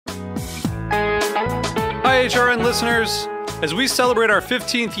HRN listeners. As we celebrate our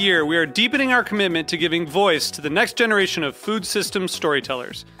 15th year, we are deepening our commitment to giving voice to the next generation of food systems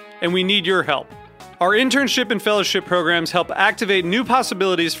storytellers, and we need your help. Our internship and fellowship programs help activate new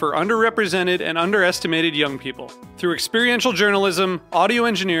possibilities for underrepresented and underestimated young people through experiential journalism, audio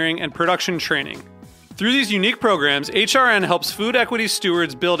engineering, and production training. Through these unique programs, HRN helps food equity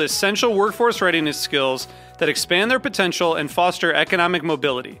stewards build essential workforce readiness skills that expand their potential and foster economic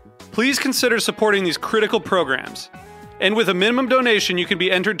mobility. Please consider supporting these critical programs. And with a minimum donation, you can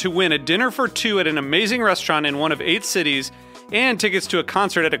be entered to win a dinner for two at an amazing restaurant in one of 8 cities and tickets to a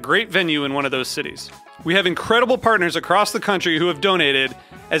concert at a great venue in one of those cities. We have incredible partners across the country who have donated,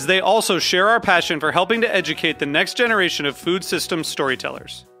 as they also share our passion for helping to educate the next generation of food systems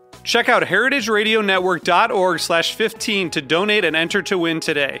storytellers. Check out heritageradionetwork.org/15 to donate and enter to win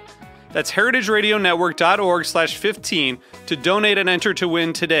today. That's heritageradionetwork.org/15 to donate and enter to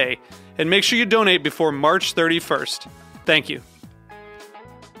win today. And make sure you donate before March 31st. Thank you.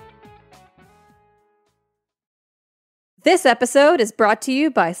 This episode is brought to you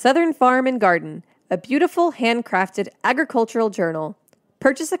by Southern Farm and Garden, a beautiful handcrafted agricultural journal.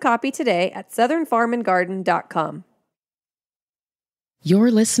 Purchase a copy today at southernfarmandgarden.com.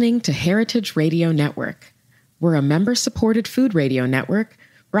 You're listening to Heritage Radio Network. We're a member-supported food radio network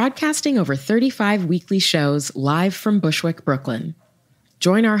broadcasting over 35 weekly shows live from Bushwick, Brooklyn.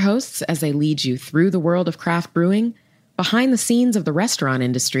 Join our hosts as they lead you through the world of craft brewing, behind the scenes of the restaurant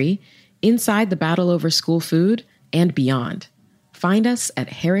industry, inside the battle over school food, and beyond. Find us at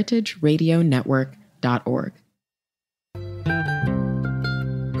heritageradionetwork.org.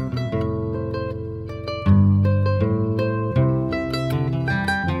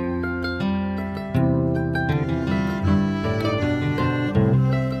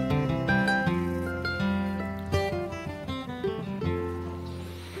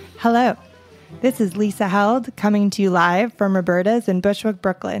 Hello, this is Lisa Held coming to you live from Roberta's in Bushwick,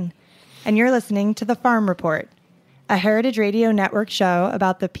 Brooklyn, and you're listening to The Farm Report, a Heritage Radio Network show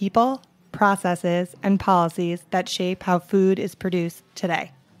about the people, processes, and policies that shape how food is produced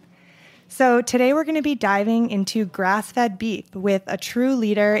today. So today we're going to be diving into grass-fed beef with a true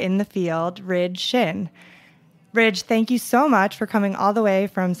leader in the field, Ridge Shinn. Ridge, thank you so much for coming all the way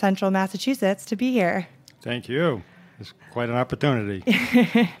from central Massachusetts to be here. Thank you. It's quite an opportunity.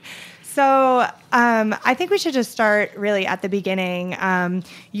 So I think we should just start really at the beginning.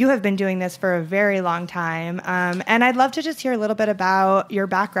 You have been doing this for a very long time, and I'd love to just hear a little bit about your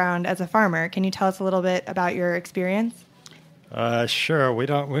background as a farmer. Can you tell us a little bit about your experience? Sure. We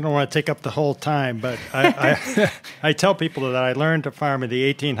don't want to take up the whole time, but I tell people that I learned to farm in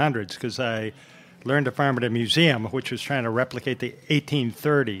the 1800s because I learned to farm at a museum, which was trying to replicate the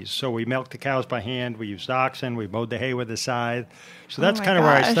 1830s. So we milked the cows by hand, we used oxen, we mowed the hay with a scythe. So that's kind of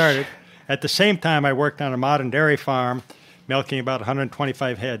where I started. At the same time, I worked on a modern dairy farm, milking about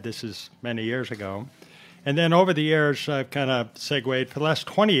 125 head. This is many years ago. And then over the years, I've kind of segued. For the last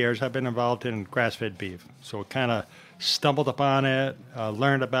 20 years, I've been involved in grass-fed beef. So kind of stumbled upon it,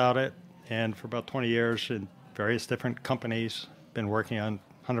 learned about it, and for about 20 years in various different companies, been working on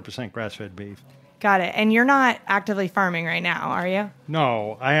 100% grass-fed beef. Got it. And you're not actively farming right now, are you?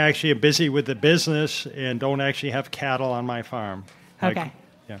 No, I actually am busy with the business and don't actually have cattle on my farm. Okay.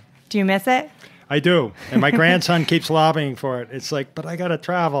 Yeah. Do you miss it? I do. And my grandson keeps lobbying for it. It's like, but I got to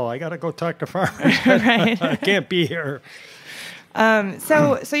travel. I got to go talk to farmers. Right. I can't be here.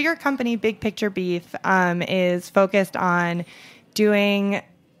 So your company, Big Picture Beef, is focused on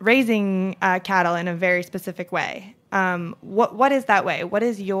raising cattle in a very specific way. What is that way? What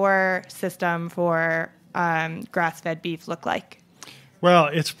does your system for grass-fed beef look like? Well,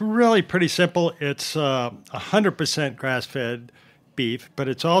 it's really pretty simple. It's 100% grass-fed beef, but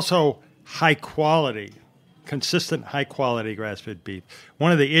it's also high quality, consistent high quality grass-fed beef.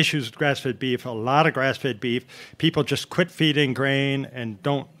 One of the issues with grass-fed beef, a lot of grass-fed beef, people just quit feeding grain and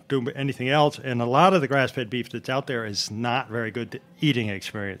don't do anything else. And a lot of the grass-fed beef that's out there is not very good eating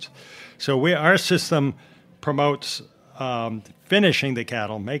experience. So our system promotes finishing the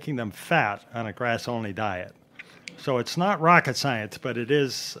cattle, making them fat on a grass-only diet. So it's not rocket science, but it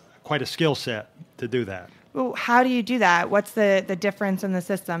is quite a skill set to do that. Well, how do you do that? What's the difference in the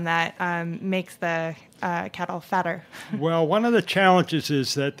system that makes the cattle fatter? Well, one of the challenges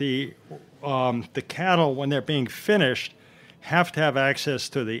is that the cattle, when they're being finished, have to have access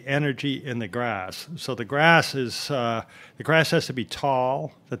to the energy in the grass. So the grass has to be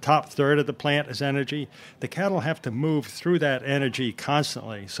tall. The top third of the plant is energy. The cattle have to move through that energy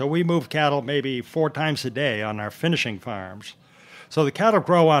constantly. So we move cattle maybe 4 times a day on our finishing farms. So the cattle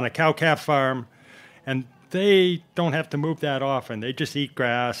grow on a cow-calf farm, and they don't have to move that often. They just eat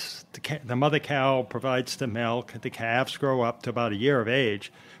grass. The mother cow provides the milk. The calves grow up to about a year of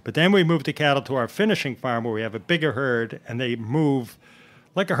age. But then we move the cattle to our finishing farm where we have a bigger herd, and they move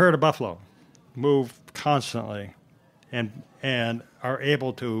like a herd of buffalo, move constantly, and are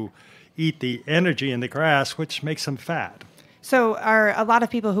able to eat the energy in the grass, which makes them fat. So are a lot of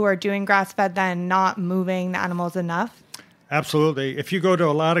people who are doing grass-fed then not moving the animals enough? Absolutely. If you go to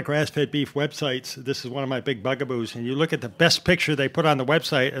a lot of grass-fed beef websites, this is one of my big bugaboos, and you look at the best picture they put on the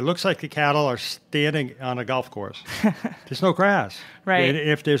website, it looks like the cattle are standing on a golf course. There's no grass. Right. And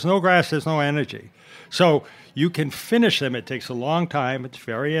if there's no grass, there's no energy. So you can finish them. It takes a long time. It's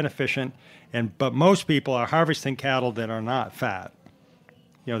very inefficient. But most people are harvesting cattle that are not fat.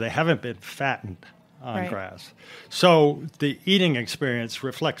 They haven't been fattened on grass. So the eating experience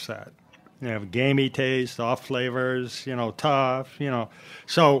reflects that. You have gamey taste, off flavors, tough,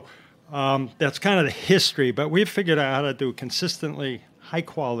 So that's kind of the history. But we've figured out how to do consistently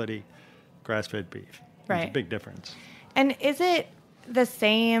high-quality grass-fed beef. There's a big difference. And is it the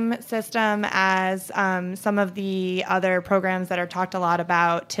same system as some of the other programs that are talked a lot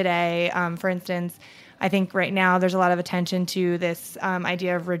about today? For instance, I think right now there's a lot of attention to this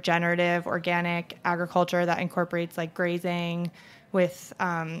idea of regenerative organic agriculture that incorporates like grazing with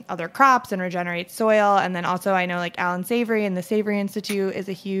other crops and regenerates soil. And then also I know like Alan Savory and the Savory Institute is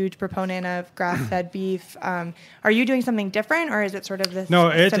a huge proponent of grass-fed beef. Are you doing something different, or is it sort of this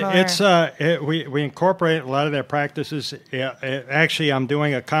similar? We incorporate a lot of their practices. Actually, I'm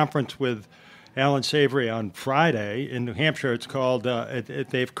doing a conference with Alan Savory on Friday in New Hampshire. It's called,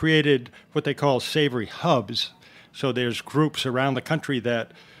 they've created what they call Savory Hubs. So there's groups around the country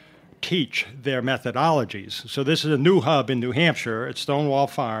that teach their methodologies. So this is a new hub in New Hampshire at Stonewall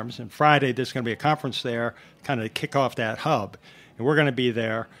Farms, and Friday there's going to be a conference there kind of to kick off that hub, and we're going to be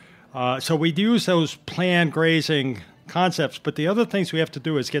there. So we use those planned grazing concepts, but the other things we have to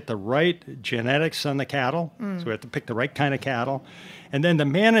do is get the right genetics on the cattle. So we have to pick the right kind of cattle. And then the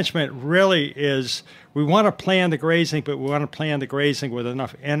management really is, we want to plan the grazing, but we want to plan the grazing with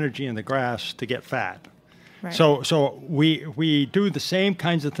enough energy in the grass to get fat. Right. So we do the same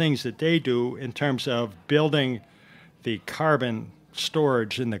kinds of things that they do in terms of building the carbon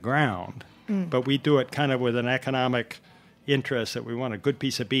storage in the ground, but we do it kind of with an economic interest that we want a good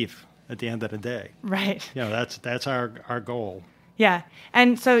piece of beef at the end of the day. Right. That's our goal. Yeah.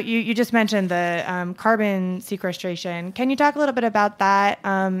 And so you just mentioned the carbon sequestration. Can you talk a little bit about that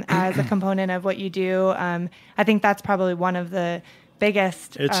as a component of what you do? I think that's probably one of the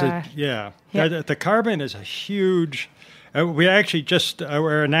biggest. The carbon is a huge. We actually just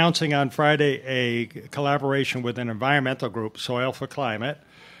we're announcing on Friday a collaboration with an environmental group, Soil for Climate,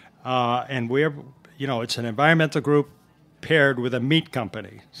 and we're it's an environmental group paired with a meat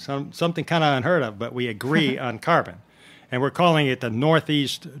company, something kind of unheard of, but we agree on carbon, and we're calling it the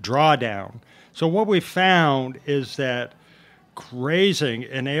Northeast Drawdown. So what we found is that grazing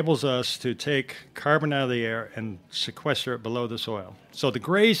enables us to take carbon out of the air and sequester it below the soil. So the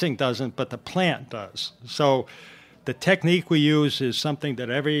grazing doesn't, but the plant does. So the technique we use is something that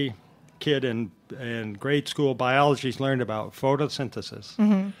every kid in grade school biology's learned about, photosynthesis.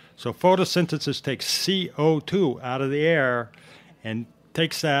 Mm-hmm. So photosynthesis takes CO2 out of the air and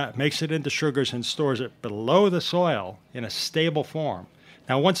takes that, makes it into sugars and stores it below the soil in a stable form.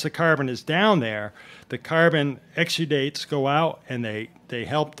 Now, once the carbon is down there, the carbon exudates go out, and they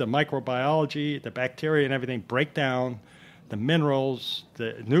help the microbiology, the bacteria and everything break down the minerals,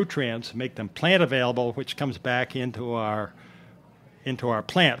 the nutrients, make them plant available, which comes back into our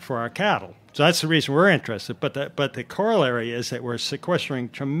plant for our cattle. So that's the reason we're interested. But the corollary is that we're sequestering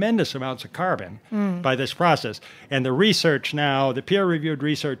tremendous amounts of carbon by this process. And the research now, the peer-reviewed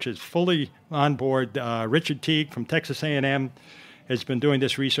research is fully on board. Richard Teague from Texas A&M has been doing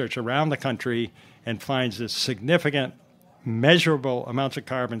this research around the country and finds this significant, measurable amounts of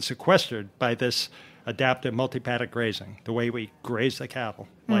carbon sequestered by this adaptive multi-paddock grazing, the way we graze the cattle.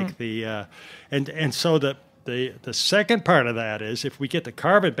 Like so the second part of that is if we get the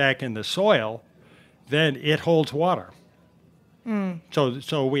carbon back in the soil, then it holds water.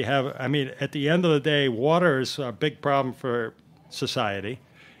 So we have, at the end of the day, water is a big problem for society.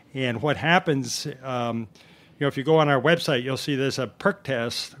 And what happens, if you go on our website, you'll see there's a perk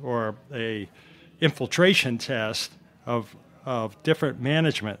test or a infiltration test of different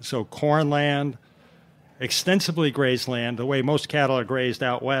management. So corn land, extensively grazed land, the way most cattle are grazed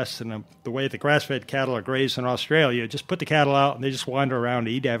out west, and the way the grass-fed cattle are grazed in Australia. Just put the cattle out and they just wander around and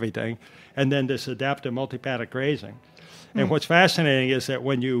eat everything. And then this adaptive multi-paddock grazing. And what's fascinating is that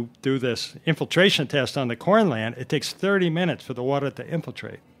when you do this infiltration test on the corn land, it takes 30 minutes for the water to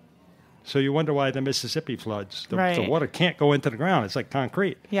infiltrate. So you wonder why the Mississippi floods. The Right. water can't go into the ground. It's like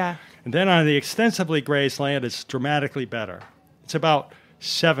concrete. Yeah. And then on the extensively grazed land, it's dramatically better. It's about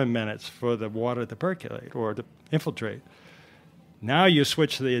 7 minutes for the water to percolate or to infiltrate. Now you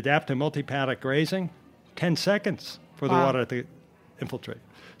switch to the adaptive multi-paddock grazing, 10 seconds for the Wow. water to infiltrate.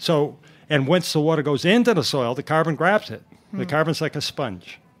 So, and once the water goes into the soil, the carbon grabs it. The carbon's like a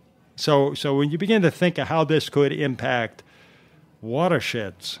sponge. So when you begin to think of how this could impact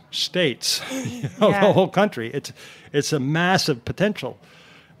watersheds, states, Yeah. the whole country, it's a massive potential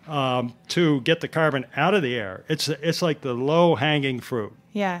to get the carbon out of the air. It's like the low-hanging fruit.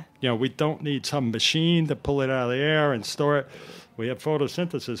 Yeah. We don't need some machine to pull it out of the air and store it. We have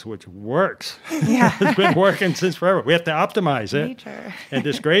photosynthesis, which works. Yeah. It's been working since forever. We have to optimize it. Nature. And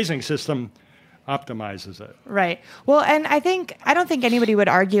this grazing system optimizes it. Right. Well, and I don't think anybody would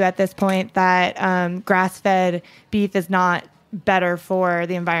argue at this point that grass-fed beef is not better for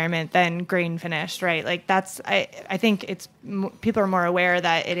the environment than grain finished, right? Like I think people are more aware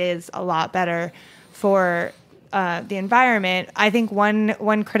that it is a lot better for the environment. I think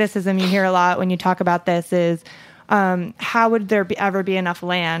one criticism you hear a lot when you talk about this is how would there ever be enough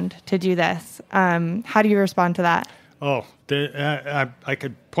land to do this? How do you respond to that? Oh, I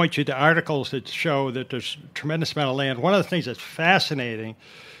could point you to articles that show that there's a tremendous amount of land. One of the things that's fascinating,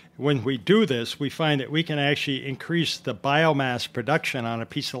 when we do this, we find that we can actually increase the biomass production on a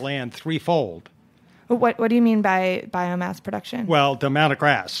piece of land threefold. What do you mean by biomass production? Well, the amount of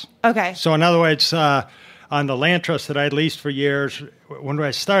grass. Okay. So in other words, on the land trust that I'd leased for years, when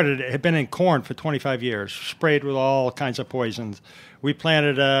I started, it had been in corn for 25 years, sprayed with all kinds of poisons. We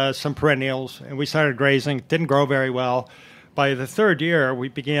planted some perennials, and we started grazing. It didn't grow very well. By the third year,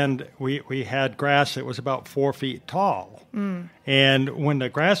 we had grass that was about 4 feet tall. And when the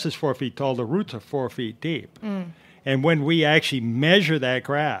grass is 4 feet tall, the roots are 4 feet deep. And when we actually measure that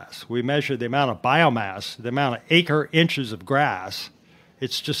grass, we measure the amount of biomass, the amount of acre inches of grass.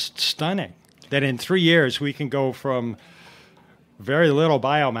 It's just stunning that in 3 years we can go from very little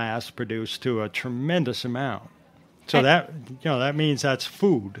biomass produced to a tremendous amount. So that means that's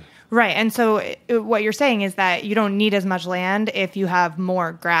food. Right. And so what you're saying is that you don't need as much land if you have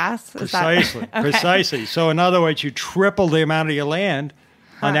more grass. Precisely. Okay. Precisely. So in other words, you triple the amount of your land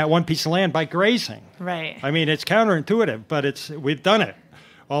on that one piece of land by grazing. Right. I mean, it's counterintuitive, but we've done it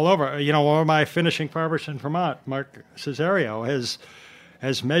all over. One of my finishing farmers in Vermont, Mark Cesario,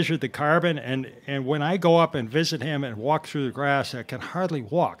 has measured the carbon, and when I go up and visit him and walk through the grass, I can hardly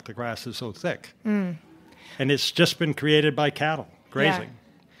walk. The grass is so thick. And it's just been created by cattle grazing.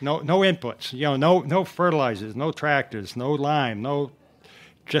 Yeah. No inputs. No fertilizers, no tractors, no lime,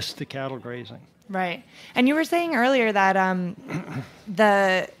 just the cattle grazing. Right. And you were saying earlier that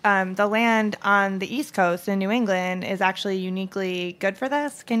the land on the East Coast in New England is actually uniquely good for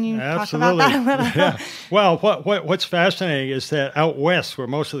this. Can you talk about that a little? Yeah. Well, what's fascinating is that out west, where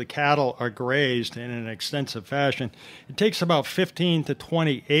most of the cattle are grazed in an extensive fashion, it takes about 15 to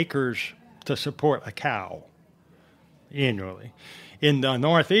 20 acres to support a cow annually. In the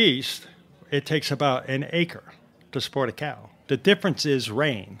Northeast, it takes about an acre to support a cow. The difference is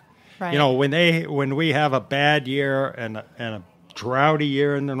rain. Right. When we have a bad year and a droughty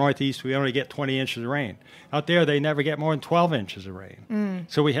year in the Northeast, we only get 20 inches of rain. Out there, they never get more than 12 inches of rain.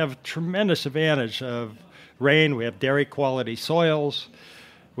 So we have tremendous advantage of rain. We have dairy quality soils.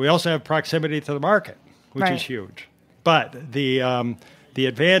 We also have proximity to the market, which is huge. But the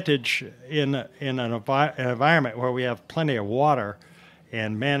advantage in an environment where we have plenty of water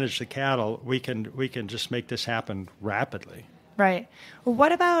and manage the cattle, we can just make this happen rapidly. Right. Well,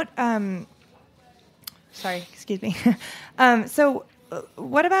 what about, sorry, excuse me. So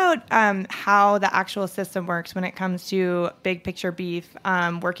what about how the actual system works when it comes to big picture beef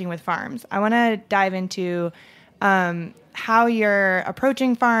working with farms? I want to dive into how you're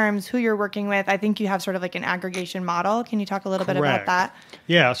approaching farms, who you're working with. I think you have sort of like an aggregation model. Can you talk a little bit about that?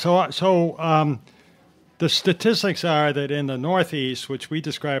 Yeah. So the statistics are that in the Northeast, which we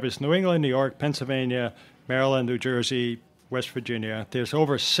describe as New England, New York, Pennsylvania, Maryland, New Jersey, West Virginia, there's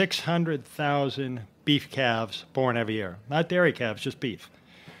over 600,000 beef calves born every year. Not dairy calves, just beef.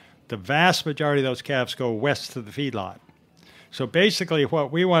 The vast majority of those calves go west to the feedlot. So basically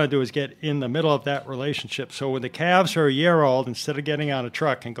what we want to do is get in the middle of that relationship. So when the calves are a year old, instead of getting on a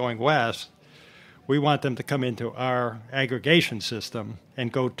truck and going west, we want them to come into our aggregation system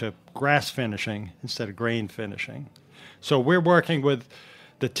and go to grass finishing instead of grain finishing. So we're working with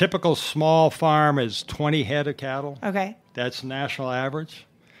the typical small farm is 20 head of cattle. Okay. That's national average.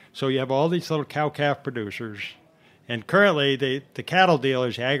 So you have all these little cow-calf producers, And currently, the cattle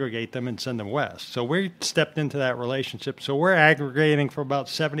dealers aggregate them and send them west. So we stepped into that relationship. So we're aggregating for about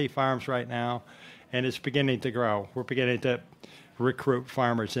 70 farms right now, and it's beginning to grow. We're beginning to recruit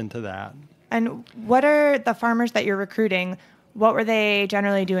farmers into that. And what are the farmers that you're recruiting? What were they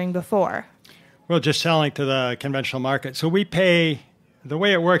generally doing before? Well, just selling to the conventional market. So we pay, the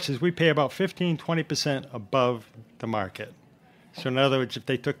way it works is we pay about 15, 20% above the market. So in other words, if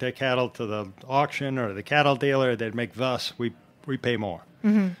they took their cattle to the auction or the cattle dealer, they'd make thus, we pay more.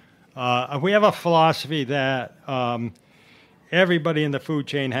 Mm-hmm. We have a philosophy that everybody in the food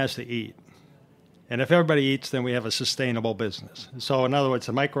chain has to eat. And if everybody eats, then we have a sustainable business. So in other words,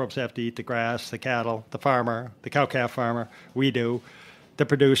 the microbes have to eat the grass, the cattle, the farmer, the cow-calf farmer, we do, the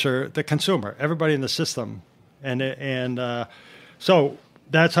producer, the consumer, everybody in the system. And so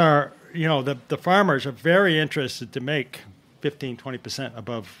that's our, the farmers are very interested to make 15, 20%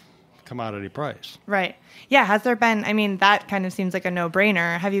 above commodity price. Right. Yeah. Has there been, that kind of seems like a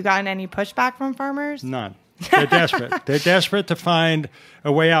no-brainer. Have you gotten any pushback from farmers? None. They're desperate. They're desperate to find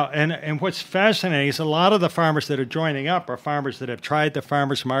a way out. And what's fascinating is a lot of the farmers that are joining up are farmers that have tried the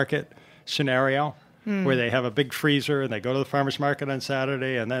farmer's market scenario, where they have a big freezer and they go to the farmer's market on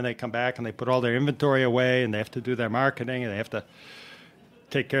Saturday and then they come back and they put all their inventory away and they have to do their marketing and they have to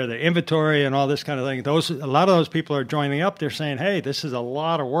take care of their inventory and all this kind of thing. A lot of those people are joining up. They're saying, hey, this is a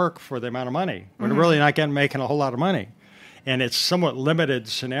lot of work for the amount of money. We're really not making a whole lot of money. And it's somewhat limited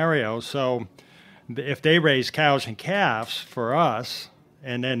scenario. So if they raise cows and calves for us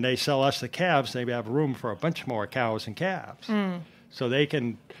and then they sell us the calves, they have room for a bunch more cows and calves. So they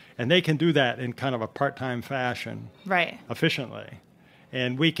can do that in kind of a part-time fashion, right, efficiently.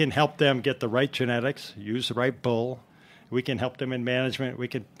 And we can help them get the right genetics, use the right bull. We can help them in management. We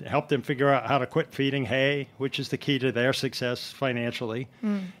can help them figure out how to quit feeding hay, which is the key to their success financially.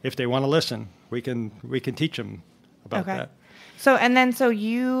 If they want to listen, we can teach them about that. So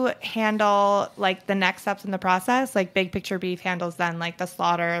you handle like the next steps in the process, like Big Picture Beef handles then like the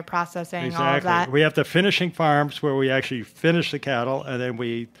slaughter, processing, all of that. We have the finishing farms where we actually finish the cattle and then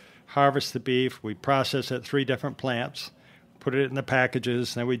we harvest the beef. We process it at 3 different plants, put it in the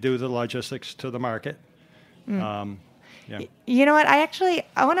packages, then we do the logistics to the market. Yeah. You know what? I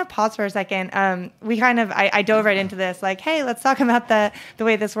want to pause for a second. I dove right into this, like, hey, let's talk about the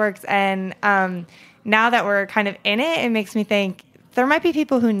way this works. And now that we're kind of in it, it makes me think there might be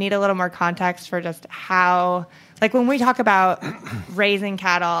people who need a little more context for just how, like when we talk about raising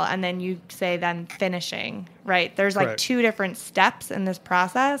cattle and then you say then finishing, right? There's like 2 different steps in this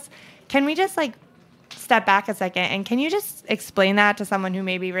process. Can we just like step back a second and can you just explain that to someone who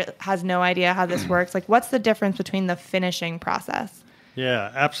maybe has no idea how this works? Like what's the difference between the finishing process?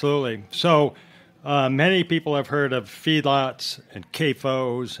 Yeah, absolutely. So many people have heard of feedlots and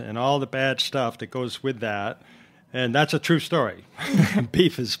CAFOs and all the bad stuff that goes with that. And that's a true story.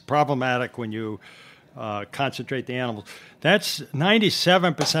 Beef is problematic when you concentrate the animals. That's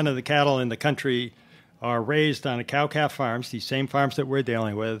 97% of the cattle in the country are raised on cow-calf farms, these same farms that we're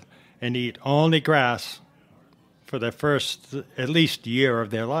dealing with, and eat only grass for the first at least year of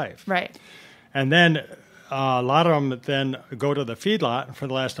their life. Right. And then a lot of them then go to the feedlot and for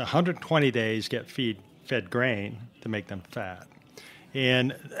the last 120 days get fed grain to make them fat.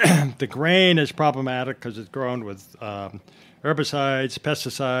 And the grain is problematic because it's grown with herbicides,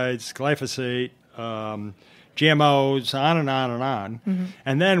 pesticides, glyphosate, GMOs, on and on and on. Mm-hmm.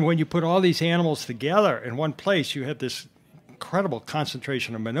 And then when you put all these animals together in one place, you have this incredible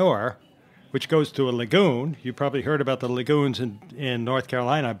concentration of manure, which goes to a lagoon. You probably heard about the lagoons in North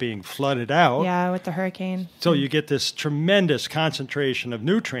Carolina being flooded out. Yeah, with the hurricane. So you get this tremendous concentration of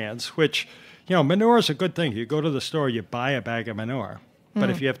nutrients, which, manure is a good thing. You go to the store, you buy a bag of manure. But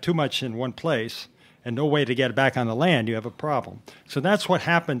if you have too much in one place and no way to get it back on the land, you have a problem. So that's what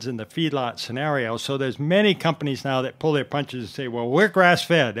happens in the feedlot scenario. So there's many companies now that pull their punches and say, well, we're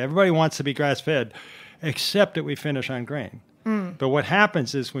grass-fed. Everybody wants to be grass-fed, except that we finish on grain. But what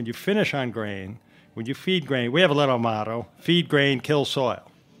happens is when you finish on grain, when you feed grain, we have a little motto, feed grain, kill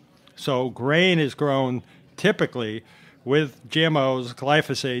soil. So grain is grown typically with GMOs,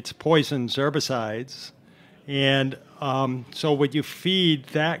 glyphosates, poisons, herbicides. And so when you feed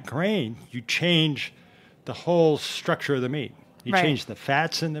that grain, you change the whole structure of the meat. You change the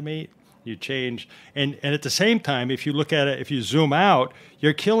fats in the meat. You change, and at the same time, if you look at it, if you zoom out,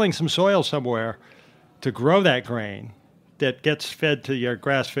 you're killing some soil somewhere to grow that grain that gets fed to your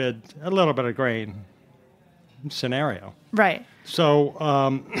grass-fed, a little bit of grain scenario. Right.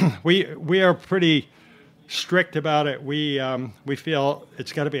 So we are pretty strict about it. We feel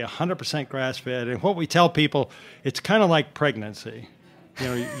it's got to be 100% grass-fed. And what we tell people, it's kind of like pregnancy.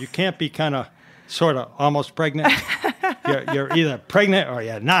 You can't be kind of sort of almost pregnant. You're either pregnant or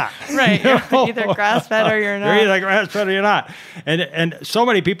you're not. Right. You're either grass-fed or you're not. You're either grass-fed or you're not. And so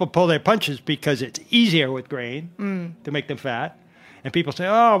many people pull their punches because it's easier with grain to make them fat. And people say,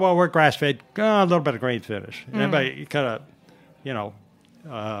 oh, well, we're grass-fed. Oh, a little bit of grain finish. Everybody kind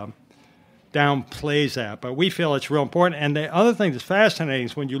of, downplays that. But we feel it's real important. And the other thing that's fascinating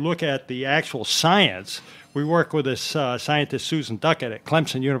is when you look at the actual science, we work with this scientist, Susan Duckett, at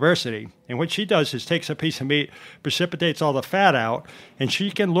Clemson University. And what she does is takes a piece of meat, precipitates all the fat out, and she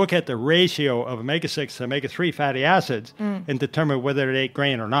can look at the ratio of omega-6 to omega-3 fatty acids and determine whether it ate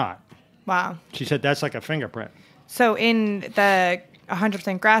grain or not. Wow. She said that's like a fingerprint. So in the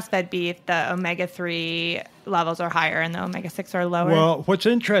 100% grass-fed beef, the omega-3 levels are higher and the omega-6 are lower? Well, what's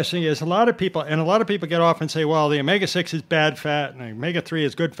interesting is a lot of people get off and say, well, the omega-6 is bad fat and the omega-3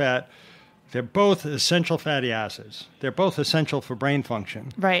 is good fat. They're both essential fatty acids. They're both essential for brain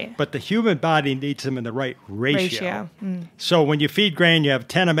function. Right. But the human body needs them in the right ratio. So when you feed grain, you have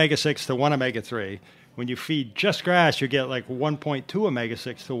 10 omega-6 to 1 omega-3. When you feed just grass, you get like 1.2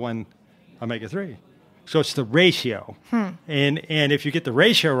 omega-6 to 1 omega-3. So it's the ratio. And if you get the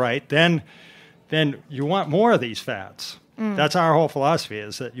ratio right, then you want more of these fats. That's our whole philosophy,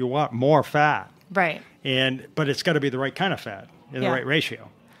 is that you want more fat. Right. But it's got to be the right kind of fat in the right ratio.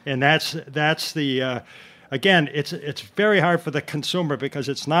 And that's the again, it's very hard for the consumer because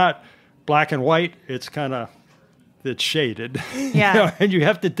it's not black and white. It's it's shaded. Yeah. And you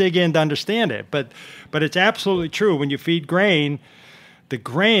have to dig in to understand it. But it's absolutely true. When you feed grain, the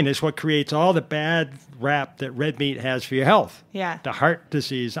grain is what creates all the bad rap that red meat has for your health. Yeah. The heart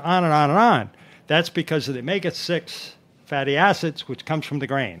disease, on and on and on. That's because of the omega-6 fatty acids, which comes from the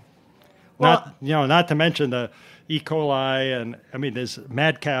grain. Well, Not to mention the E. coli, and I mean, there's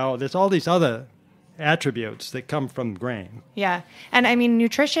mad cow. There's all these other attributes that come from grain. Yeah. And I mean,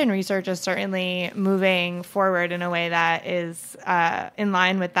 nutrition research is certainly moving forward in a way that is in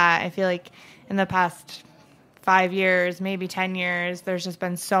line with that. I feel like in the past 5 years, maybe 10 years, there's just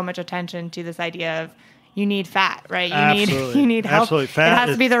been so much attention to this idea of you need fat, right? You need help. Absolutely. Fat, it has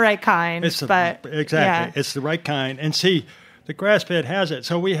to be the right kind. Exactly. Yeah. It's the right kind. And see, the grass-fed has it.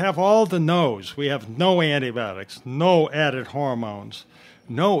 So we have all the no's. We have no antibiotics, no added hormones,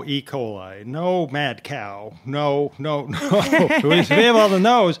 no E. coli, no mad cow, no. We have all the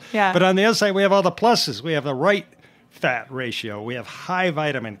no's. Yeah. But on the other side, we have all the pluses. We have the right fat ratio. We have high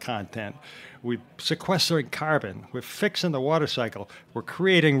vitamin content. We're sequestering carbon. We're fixing the water cycle. We're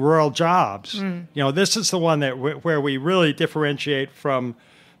creating rural jobs. This is the one where we really differentiate from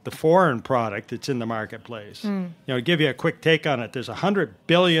the foreign product that's in the marketplace. To give you a quick take on it, there's $100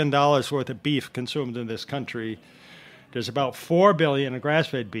 billion worth of beef consumed in this country. There's about $4 billion of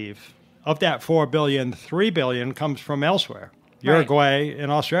grass-fed beef. Of that $4 billion, $3 billion comes from elsewhere, Uruguay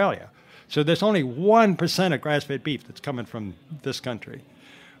and Australia. So there's only 1% of grass-fed beef that's coming from this country.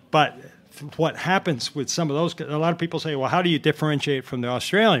 But what happens with some of those, a lot of people say, well, how do you differentiate from the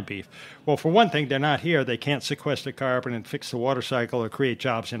Australian beef? Well, for one thing, they're not here. They can't sequester carbon and fix the water cycle or create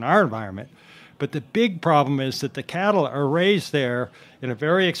jobs in our environment. But the big problem is that the cattle are raised there in a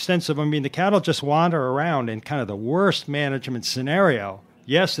very extensive, the cattle just wander around in kind of the worst management scenario.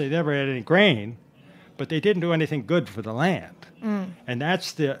 Yes, they never had any grain, but they didn't do anything good for the land. And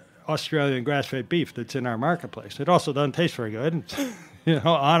that's the Australian grass-fed beef that's in our marketplace. It also doesn't taste very good,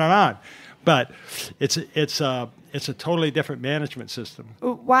 on and on. But it's a totally different management system.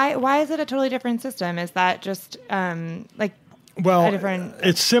 Why is it a totally different system? Is that just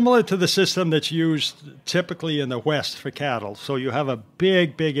it's similar to the system that's used typically in the West for cattle. So you have a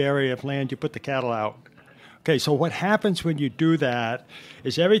big area of land, you put the cattle out. Okay, so what happens when you do that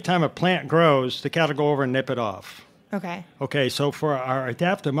is every time a plant grows, the cattle go over and nip it off. Okay, so for our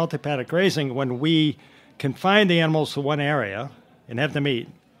adaptive multi-paddock grazing, when we confine the animals to one area and have them eat,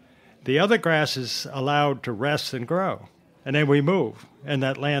 the other grass is allowed to rest and grow. And then we move, and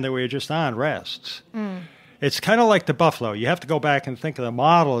that land that we were just on rests. It's kind of like the buffalo. You have to go back and think of the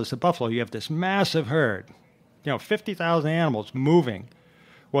model as the buffalo. You have this massive herd, 50,000 animals moving.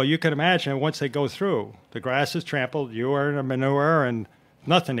 Well, you can imagine once they go through, the grass is trampled, you are in a manure, and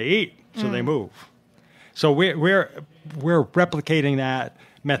nothing to eat, so they move. So we're replicating that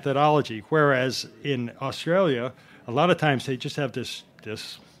methodology, whereas in Australia, a lot of times they just have this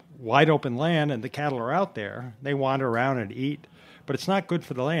wide open land and the cattle are out there. They wander around and eat, but it's not good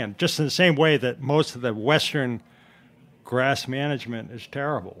for the land. Just in the same way that most of the Western grass management is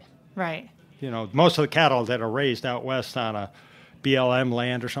terrible. Right. Most of the cattle that are raised out west on a BLM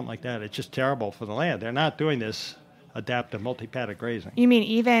land or something like that, it's just terrible for the land. They're not doing this adaptive multi-paddock grazing. You mean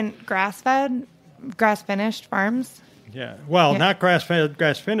even grass-fed, grass-finished farms? Yeah. Well, not grass-fed,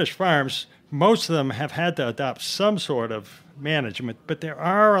 grass-finished farms most of them have had to adopt some sort of management, but there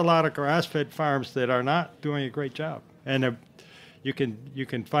are a lot of grass-fed farms that are not doing a great job, and you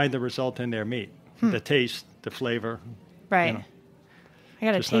can find the result in their meat, the taste, the flavor. Right. You know. I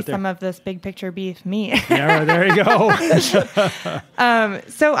got to taste some of this big picture beef meat. Yeah, there you go.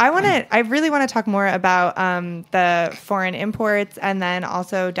 So I really want to talk more about the foreign imports, and then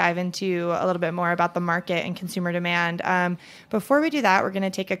also dive into a little bit more about the market and consumer demand. Before we do that, we're going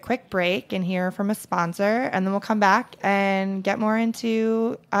to take a quick break and hear from a sponsor, and then we'll come back and get more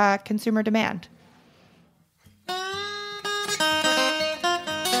into consumer demand.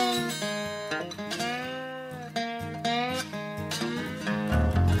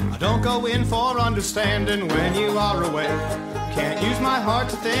 Don't go in for understanding when you are away. Can't use my heart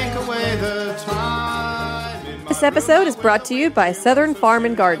to think away the time. This episode is brought to you by Southern Farm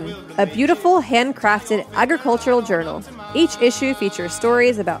and Garden, a beautiful handcrafted agricultural journal. Each issue features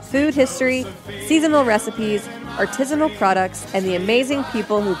stories about food history, seasonal recipes, artisanal products, and the amazing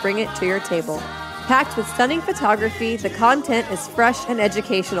people who bring it to your table. Packed with stunning photography, the content is fresh and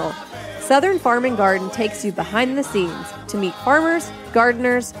educational. Southern Farm and Garden takes you behind the scenes to meet farmers,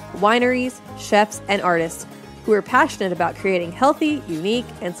 gardeners, wineries, chefs, and artists who are passionate about creating healthy, unique,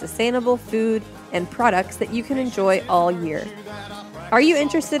 and sustainable food and products that you can enjoy all year. Are you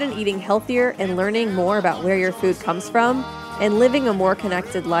interested in eating healthier and learning more about where your food comes from and living a more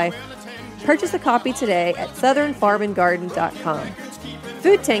connected life? Purchase a copy today at southernfarmandgarden.com.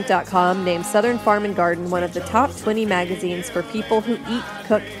 Foodtank.com named Southern Farm and Garden one of the top 20 magazines for people who eat,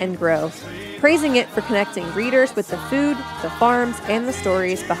 cook, and grow, praising it for connecting readers with the food, the farms, and the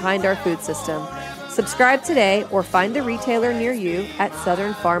stories behind our food system. Subscribe today or find a retailer near you at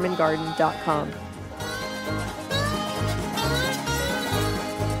southernfarmandgarden.com.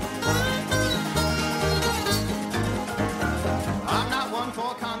 I'm not one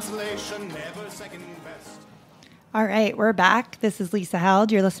for consolation, never second best. All right, we're back. This is Lisa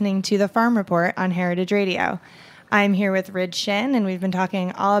Held. You're listening to The Farm Report on Heritage Radio. I'm here with Ridge Shinn, and we've been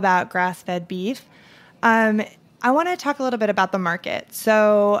talking all about grass-fed beef. I want to talk a little bit about the market.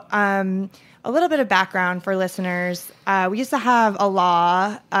 So a little bit of background for listeners. We used to have a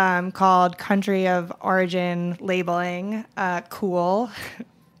law called Country of Origin Labeling, COOL.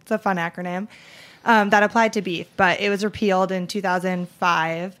 It's a fun acronym, that applied to beef, but it was repealed in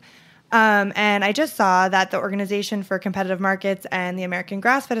 2005. And I just saw that the Organization for Competitive Markets and the American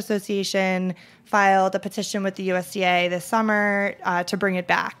Grass-Fed Association filed a petition with the USDA this summer to bring it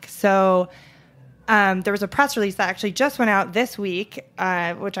back. So there was a press release that actually just went out this week,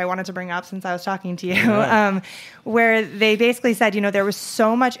 which I wanted to bring up since I was talking to you, where they basically said, there was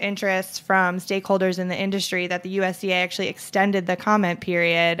so much interest from stakeholders in the industry that the USDA actually extended the comment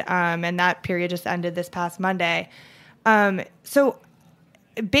period, and that period just ended this past Monday. So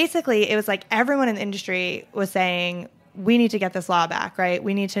basically, it was like everyone in the industry was saying, we need to get this law back, right?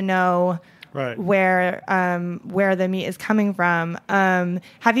 We need to know where the meat is coming from.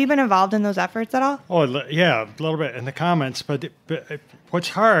 Have you been involved in those efforts at all? Oh, yeah, a little bit in the comments. But what's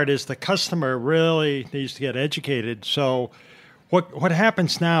hard is the customer really needs to get educated. So what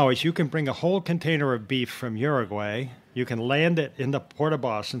happens now is you can bring a whole container of beef from Uruguay. You can land it in the Port of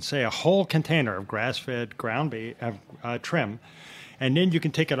Boston, say a whole container of grass-fed ground beef trim. And then you can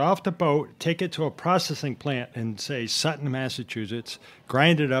take it off the boat, take it to a processing plant in, say, Sutton, Massachusetts,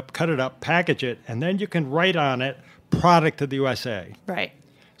 grind it up, cut it up, package it, and then you can write on it, product of the USA. Right.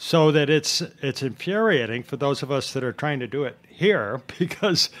 So that it's infuriating for those of us that are trying to do it here,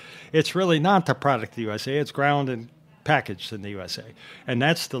 because it's really not the product of the USA. It's ground and packaged in the USA. And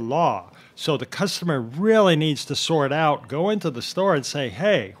that's the law. So the customer really needs to sort out, go into the store and say,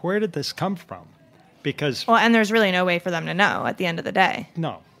 hey, where did this come from? Because and there's really no way for them to know at the end of the day.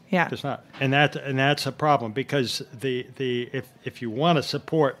 No, yeah, there's not, and that's a problem, because if you want to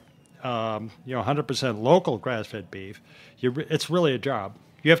support 100% local grass-fed beef, it's really a job.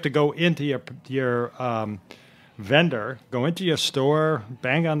 You have to go into your vendor, go into your store,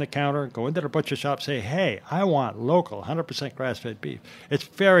 bang on the counter, go into the butcher shop, say, hey, I want local 100% grass-fed beef. It's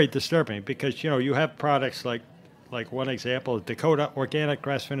very disturbing, because you have products like one example, Dakota organic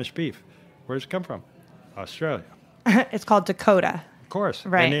grass-finished beef. Where does it come from? Australia. It's called Dakota. Of course.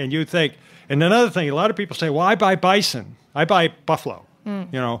 Right. And you think, and another thing, a lot of people say, well, I buy bison. I buy buffalo.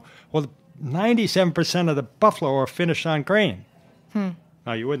 Well, 97% of the buffalo are finished on grain.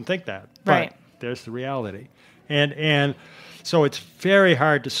 Now, you wouldn't think that. But there's the reality. And so it's very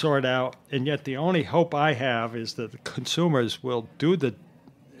hard to sort out, and yet the only hope I have is that the consumers will do the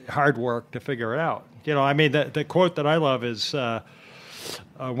hard work to figure it out. The quote that I love is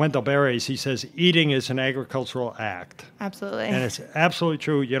Wendell Berry's. He says, eating is an agricultural act. Absolutely. And it's absolutely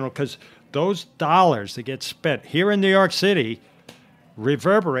true, because those dollars that get spent here in New York City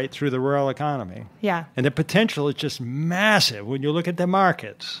reverberate through the rural economy. Yeah. And the potential is just massive when you look at the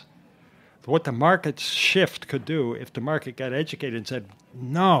markets. What the market shift could do if the market got educated and said,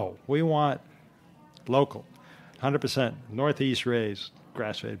 no, we want local, 100% Northeast raised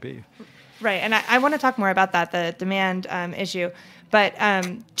grass-fed beef. Right. And I want to talk more about that, the demand issue. But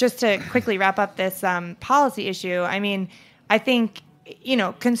just to quickly wrap up this policy issue, I mean, I think,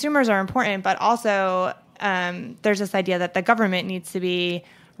 consumers are important, but also there's this idea that the government needs to be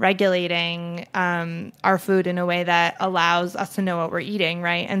regulating our food in a way that allows us to know what we're eating,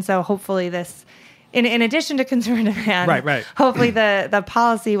 right? And so hopefully this, in addition to consumer demand, right. hopefully the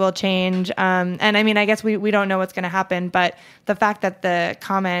policy will change. And I mean, I guess we don't know what's going to happen, but the fact that the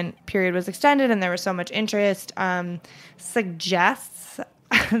comment period was extended and there was so much interest suggests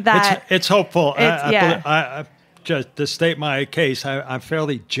that it's hopeful. Yeah. Just to state my case, I'm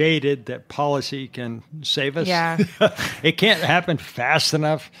fairly jaded that policy can save us. Yeah. It can't happen fast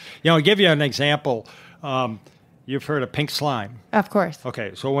enough. I'll give you an example. You've heard of pink slime. Of course.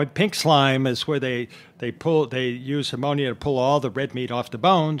 Okay, so when pink slime is where they use ammonia to pull all the red meat off the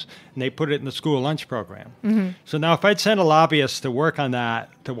bones, and they put it in the school lunch program. Mm-hmm. So now if I'd sent a lobbyist to work on that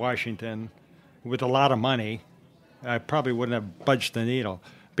to Washington with a lot of money, I probably wouldn't have budged the needle.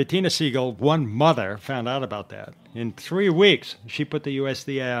 Bettina Siegel, one mother, found out about that. In 3 weeks, she put the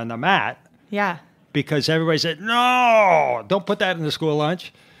USDA on the mat. Yeah. Because everybody said, no, don't put that in the school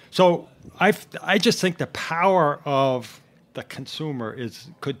lunch. So I just think the power of the consumer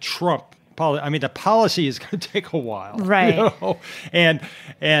could trump policy. I mean, the policy is going to take a while. Right. And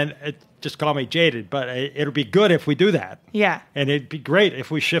just call me jaded, but it'll be good if we do that. Yeah. And it'd be great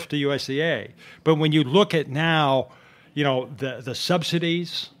if we shift to USDA. But when you look at now, the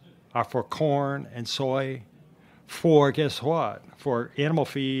subsidies are for corn and soy, for guess what? For animal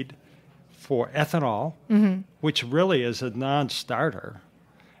feed, for ethanol, which really is a non-starter.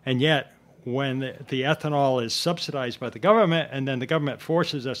 And yet, when the ethanol is subsidized by the government, and then the government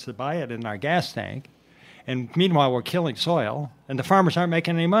forces us to buy it in our gas tank, and meanwhile we're killing soil, and the farmers aren't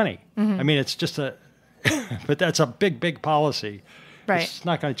making any money. I mean, it's just but that's a big, big policy. Right. It's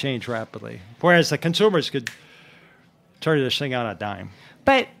not going to change rapidly. Whereas the consumers could turn this thing on a dime.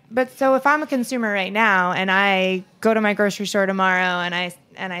 But so if I'm a consumer right now and I go to my grocery store tomorrow and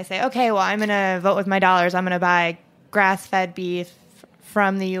I say, okay, well, I'm going to vote with my dollars. I'm going to buy grass-fed beef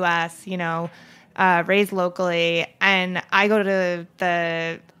from the U.S., raised locally, and I go to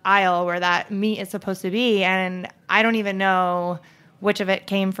the aisle where that meat is supposed to be, and I don't even know which of it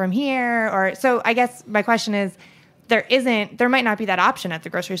came from here. So I guess my question is, there might not be that option at the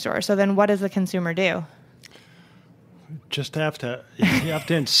grocery store. So then what does the consumer do? You have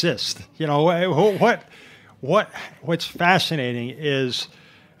to insist. What's fascinating is,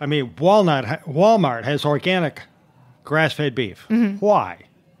 I mean, Walmart has organic grass-fed beef. Mm-hmm. Why?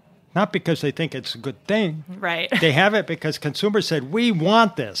 Not because they think it's a good thing. Right. They have it because consumers said, we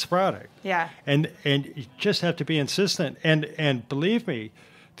want this product. Yeah. And you just have to be insistent. And believe me,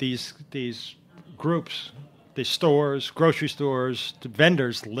 these groups, the stores, grocery stores, the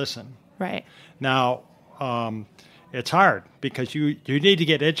vendors listen. Right. Now, it's hard because you need to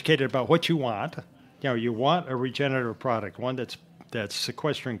get educated about what you want. You want a regenerative product, one that's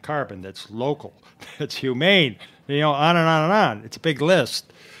sequestering carbon, that's local, that's humane, on and on and on. It's a big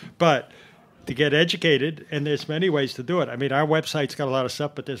list. But to get educated, and there's many ways to do it. I mean, our website's got a lot of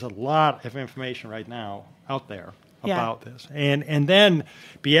stuff, but there's a lot of information right now out there about this. And then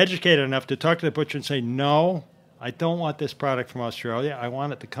be educated enough to talk to the butcher and say, no, I don't want this product from Australia. I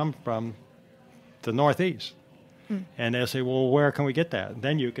want it to come from the Northeast. And they'll say, well, where can we get that? And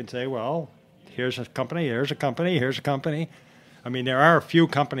then you can say, well, here's a company, here's a company, here's a company. I mean, there are a few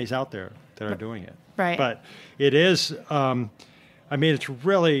companies out there that are doing it. Right. But it is, it's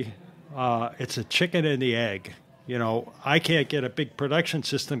really, it's a chicken and the egg. I can't get a big production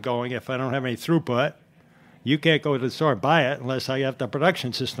system going if I don't have any throughput. You can't go to the store and buy it unless I have the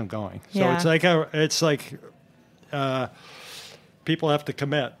production system going. So it's like people have to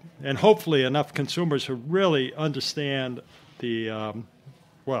commit. And hopefully enough consumers who really understand the,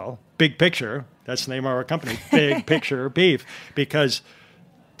 big picture. That's the name of our company, Big Picture Beef. Because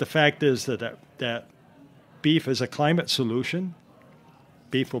the fact is that beef is a climate solution.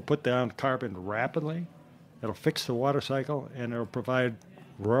 Beef will put down carbon rapidly. It'll fix the water cycle, and it'll provide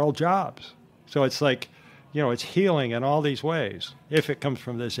rural jobs. So it's like, it's healing in all these ways if it comes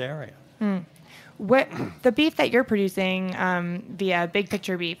from this area. The beef that you're producing via Big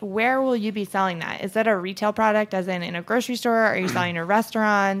Picture Beef, where will you be selling that? Is that a retail product, as in a grocery store? Or are you selling to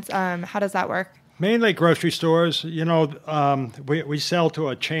restaurants? How does that work? Mainly grocery stores. We sell to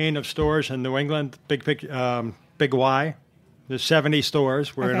a chain of stores in New England, Big Y. There's 70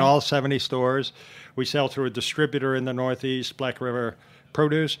 stores. We're in all 70 stores. We sell through a distributor in the Northeast, Black River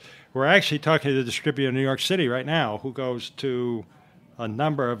Produce. We're actually talking to the distributor in New York City right now who goes to a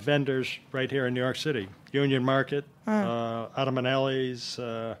number of vendors right here in New York City. Union Market, Adamanelli's,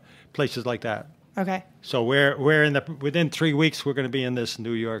 places like that. Okay. So we're within 3 weeks we're going to be in this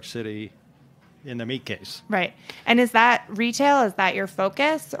New York City in the meat case. Right. And is that retail? Is that your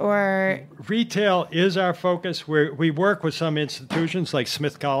focus, or? Retail is our focus. We work with some institutions like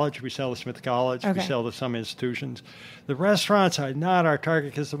Smith College. We sell to Smith College. Okay. We sell to some institutions. The restaurants are not our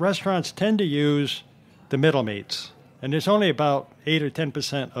target because the restaurants tend to use the middle meats. And there's only about 8 or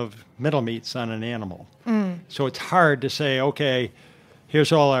 10% of middle meats on an animal. So it's hard to say, okay,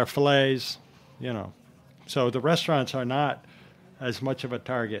 here's all our fillets, So the restaurants are not as much of a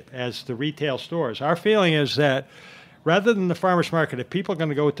target as the retail stores. Our feeling is that rather than the farmer's market, if people are going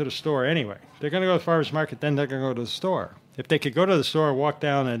to go to the store anyway, they're going to go to the farmer's market, then they're going to go to the store. If they could go to the store, walk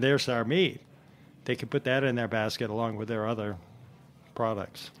down, and there's our meat, they could put that in their basket along with their other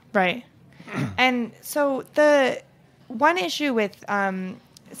products. Right. And so the one issue with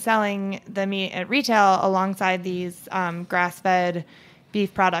selling the meat at retail alongside these grass-fed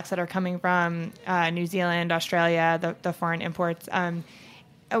beef products that are coming from New Zealand, Australia, the foreign imports.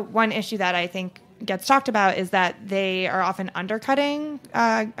 One issue that I think gets talked about is that they are often undercutting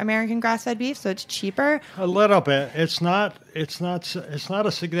American grass-fed beef, so it's cheaper. A little bit. It's not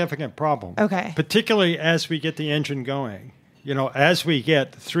a significant problem. Okay. Particularly as we get the engine going. As we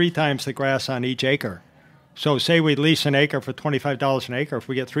get 3 times the grass on each acre. So say we lease an acre for $25 an acre. If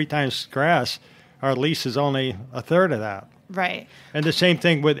we get 3 times grass, our lease is only a third of that. Right. And the same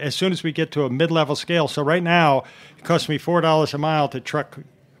thing with as soon as we get to a mid-level scale. So right now, it costs me $4 a mile to truck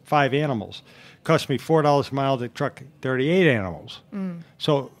 5 animals. It costs me $4 a mile to truck 38 animals.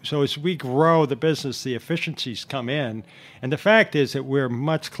 So as we grow the business, the efficiencies come in. And the fact is that we're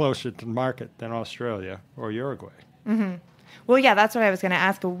much closer to the market than Australia or Uruguay. Mm-hmm. Well, yeah, that's what I was going to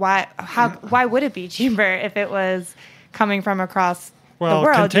ask. Why would it be cheaper if it was coming from across the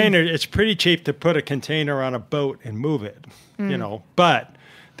world? Container, it's pretty cheap to put a container on a boat and move it, But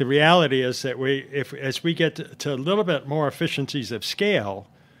the reality is that as we get to a little bit more efficiencies of scale,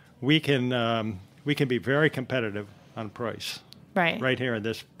 we can be very competitive on price. Right here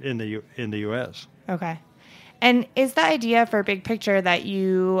in the U.S. Okay. And is the idea for Big Picture that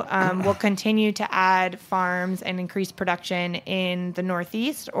you will continue to add farms and increase production in the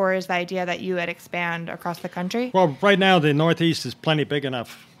Northeast, or is the idea that you would expand across the country? Well, right now the Northeast is plenty big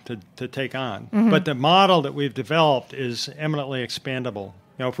enough to take on. But the model that we've developed is eminently expandable.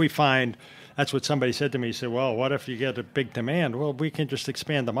 If we find, that's what somebody said to me, he said, well, what if you get a big demand? Well, we can just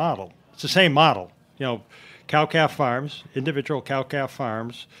expand the model. It's the same model. Cow-calf farms, individual cow-calf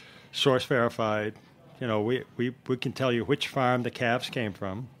farms, source verified. We can tell you which farm the calves came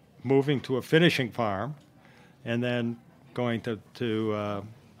from, moving to a finishing farm, and then going to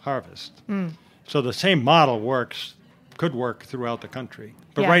harvest. So the same model could work throughout the country.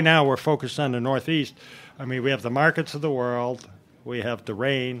 But right now we're focused on the Northeast. I mean, we have the markets of the world, we have the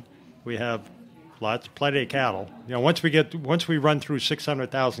rain, we have plenty of cattle. Once we run through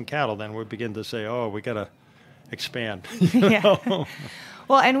 600,000 cattle, then we begin to say, oh, we got to expand.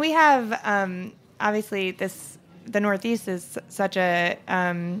 Well, and we have. Obviously, the Northeast is such a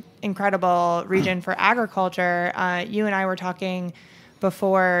incredible region for agriculture. You and I were talking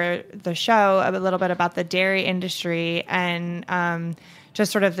before the show a little bit about the dairy industry and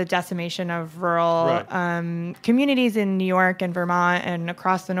just sort of the decimation of rural communities in New York and Vermont and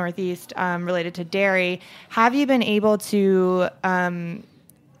across the Northeast related to dairy. Have you been able to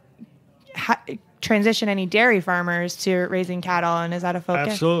transition any dairy farmers to raising cattle, and is that a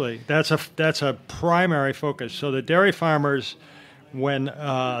focus? Absolutely. That's a primary focus. So the dairy farmers, when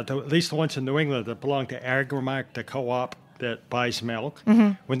at least the ones in New England that belong to Agrimark, the co-op that buys milk,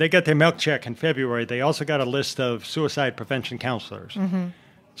 when they get their milk check in February, they also got a list of suicide prevention counselors.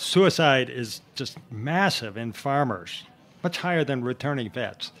 Suicide is just massive in farmers, much higher than returning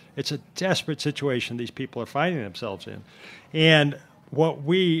vets. It's a desperate situation these people are finding themselves in. And what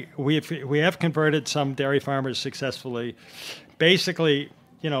we have converted some dairy farmers successfully. Basically,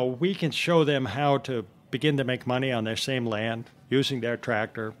 we can show them how to begin to make money on their same land using their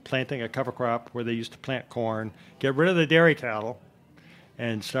tractor, planting a cover crop where they used to plant corn, get rid of the dairy cattle,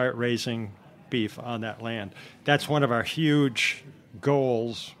 and start raising beef on that land. That's one of our huge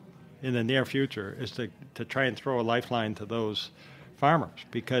goals in the near future, is to try and throw a lifeline to those farmers.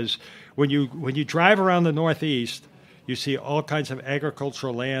 Because when you drive around the Northeast, you see all kinds of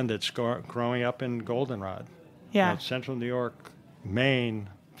agricultural land that's growing up in goldenrod. Yeah. Central New York, Maine,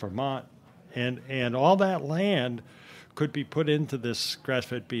 Vermont, and all that land could be put into this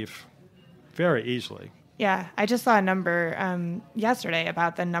grass-fed beef very easily. Yeah, I just saw a number yesterday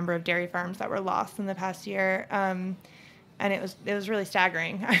about the number of dairy farms that were lost in the past year, and it was really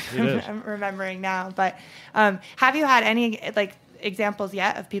staggering. I'm remembering now. But have you had any examples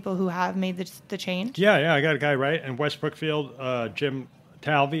yet of people who have made the change? Yeah, I got a guy right in West Brookfield. Jim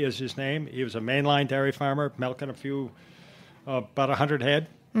Talvey is his name. He was a mainline dairy farmer, milking about 100 head,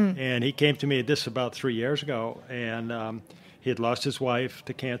 and he came to me this about 3 years ago, and he had lost his wife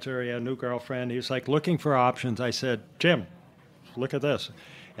to cancer. He had a new girlfriend. He was looking for options. I said, Jim, look at this.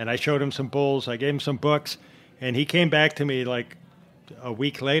 And I showed him some bulls. I gave him some books. And he came back to me a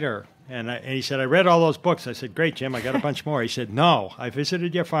week later. And he said, I read all those books. I said, great, Jim, I got a bunch more. He said, no, I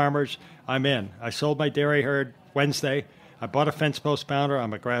visited your farmers. I'm in. I sold my dairy herd Wednesday. I bought a fence post bounder.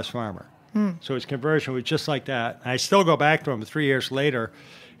 I'm a grass farmer. So his conversion was just like that. And I still go back to him 3 years later.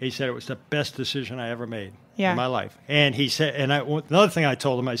 He said it was the best decision I ever made in my life. And he said, another thing I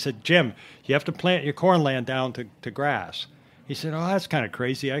told him, I said, Jim, you have to plant your corn land down to grass. He said, oh, that's kind of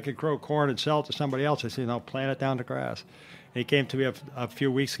crazy. I could grow corn and sell it to somebody else. I said, no, plant it down to grass. And he came to me a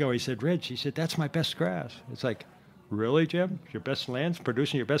few weeks ago. He said, Ridge, he said, that's my best grass. It's like, really, Jim? Your best land's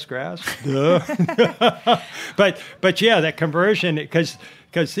producing your best grass? But yeah, that conversion, because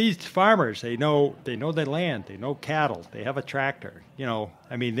these farmers, they know their land, they know cattle, they have a tractor.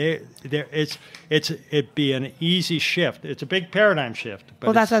 I mean, it'd be an easy shift. It's a big paradigm shift. But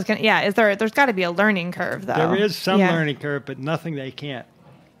well, that's what I was going to. Yeah, there's got to be a learning curve, though. There is some learning curve, but nothing they can't.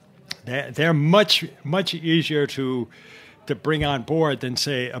 They're much easier to bring on board than,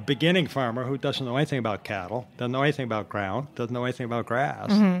 say, a beginning farmer who doesn't know anything about cattle, doesn't know anything about ground, doesn't know anything about grass.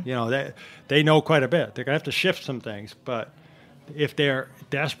 They know quite a bit. They're going to have to shift some things, but if they're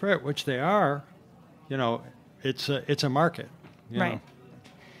desperate, which they are, it's a market. Right.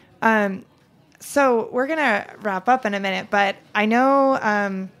 So we're going to wrap up in a minute, but I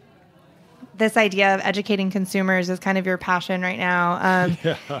know this idea of educating consumers is kind of your passion right now.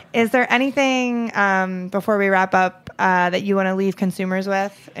 Is there anything before we wrap up that you want to leave consumers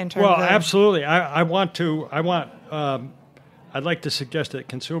with in terms of? Well, absolutely. I'd like to suggest that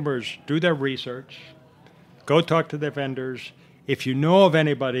consumers do their research, go talk to their vendors. If you know of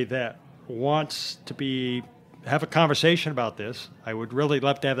anybody that wants to have a conversation about this, I would really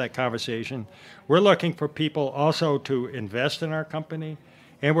love to have that conversation. We're looking for people also to invest in our company,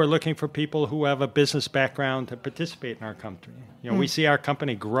 and we're looking for people who have a business background to participate in our company. We see our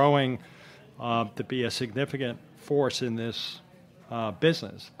company growing to be a significant force in this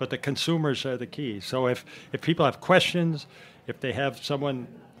business, but the consumers are the key. So if people have questions, if they have someone,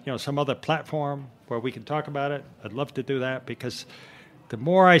 some other platform where we can talk about it, I'd love to do that, because the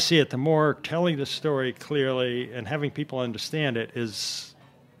more I see it, the more telling the story clearly and having people understand it is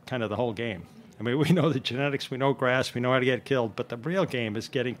kind of the whole game. I mean, we know the genetics, we know grass, we know how to get it killed, but the real game is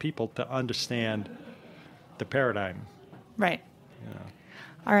getting people to understand the paradigm. Right.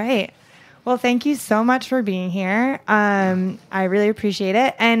 All right. Well, thank you so much for being here. I really appreciate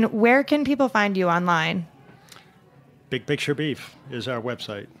it. And where can people find you online? Big Picture Beef is our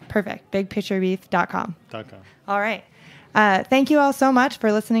website. Perfect. BigPictureBeef.com. All right. Thank you all so much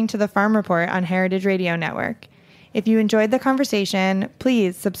for listening to the Farm Report on Heritage Radio Network. If you enjoyed the conversation,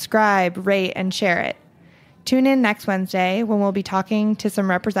 please subscribe, rate, and share it. Tune in next Wednesday when we'll be talking to some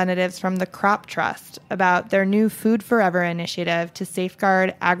representatives from the Crop Trust about their new Food Forever initiative to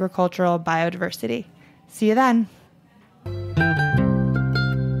safeguard agricultural biodiversity. See you then.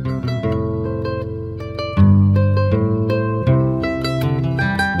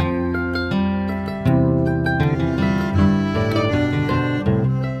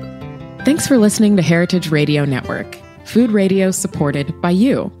 Thanks for listening to Heritage Radio Network, food radio supported by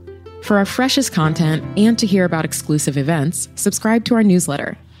you. For our freshest content and to hear about exclusive events, subscribe to our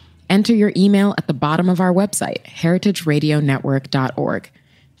newsletter. Enter your email at the bottom of our website, heritageradionetwork.org.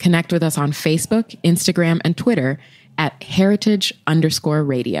 Connect with us on Facebook, Instagram, and Twitter at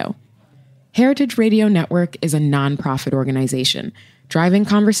heritage_radio. Heritage Radio Network is a nonprofit organization driving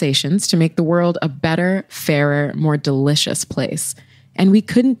conversations to make the world a better, fairer, more delicious place. And we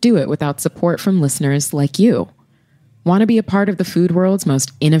couldn't do it without support from listeners like you. Want to be a part of the food world's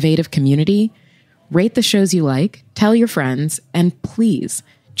most innovative community? Rate the shows you like, tell your friends, and please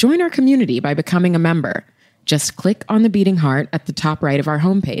join our community by becoming a member. Just click on the beating heart at the top right of our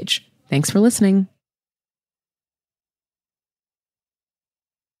homepage. Thanks for listening.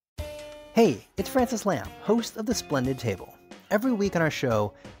 Hey, it's Francis Lamb, host of The Splendid Table. Every week on our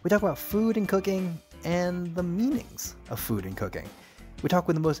show, we talk about food and cooking and the meanings of food and cooking. We talk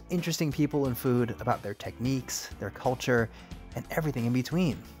with the most interesting people in food about their techniques, their culture, and everything in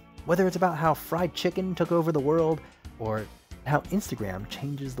between. Whether it's about how fried chicken took over the world or how Instagram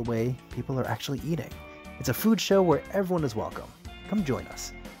changes the way people are actually eating. It's a food show where everyone is welcome. Come join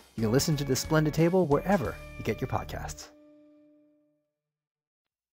us. You can listen to The Splendid Table wherever you get your podcasts.